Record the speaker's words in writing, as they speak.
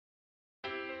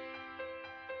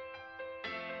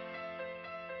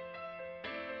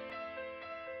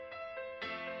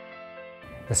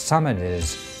The summit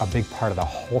is a big part of the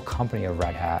whole company of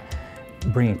Red Hat,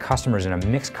 bringing customers in a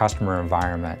mixed customer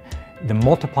environment. The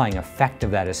multiplying effect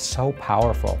of that is so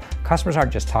powerful. Customers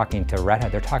aren't just talking to Red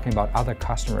Hat, they're talking about other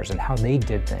customers and how they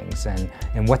did things and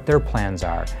what their plans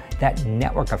are. That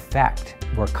network effect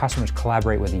where customers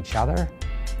collaborate with each other,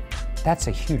 that's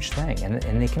a huge thing.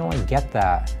 And they can only get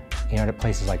that, at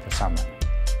places like the summit.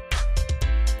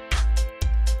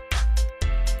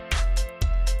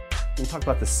 We talk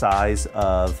about the size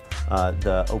of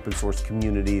the open source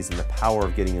communities and the power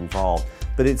of getting involved,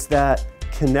 but it's that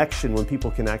connection when people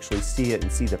can actually see it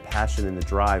and see the passion and the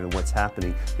drive and what's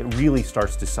happening, it really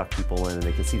starts to suck people in and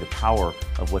they can see the power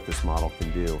of what this model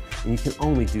can do. And you can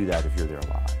only do that if you're there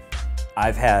live.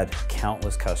 I've had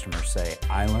countless customers say,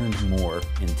 I learned more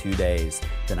in 2 days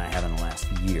than I have in the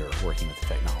last year working with the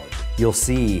technology. You'll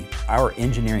see our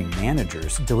engineering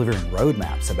managers delivering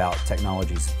roadmaps about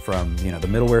technologies from the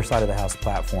middleware side of the house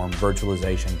platform,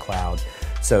 virtualization, cloud.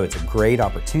 So it's a great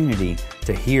opportunity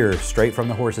to hear straight from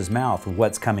the horse's mouth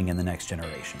what's coming in the next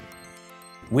generation.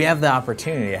 We have the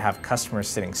opportunity to have customers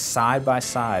sitting side by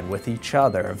side with each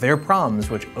other of their problems,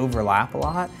 which overlap a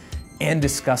lot, and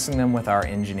discussing them with our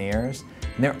engineers.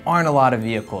 And there aren't a lot of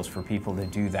vehicles for people to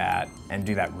do that and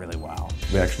do that really well.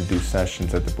 We actually do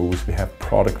sessions at the booth. We have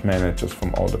product managers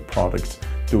from all the products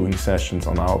doing sessions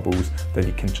on our booth that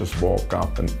you can just walk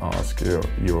up and ask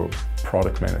your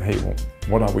product manager, hey, well,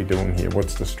 what are we doing here?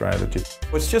 What's the strategy?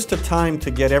 It's just a time to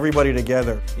get everybody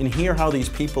together and hear how these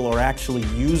people are actually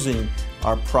using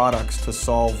our products to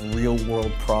solve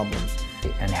real-world problems.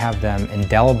 And have them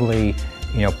indelibly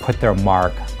put their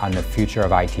mark on the future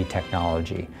of IT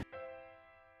technology.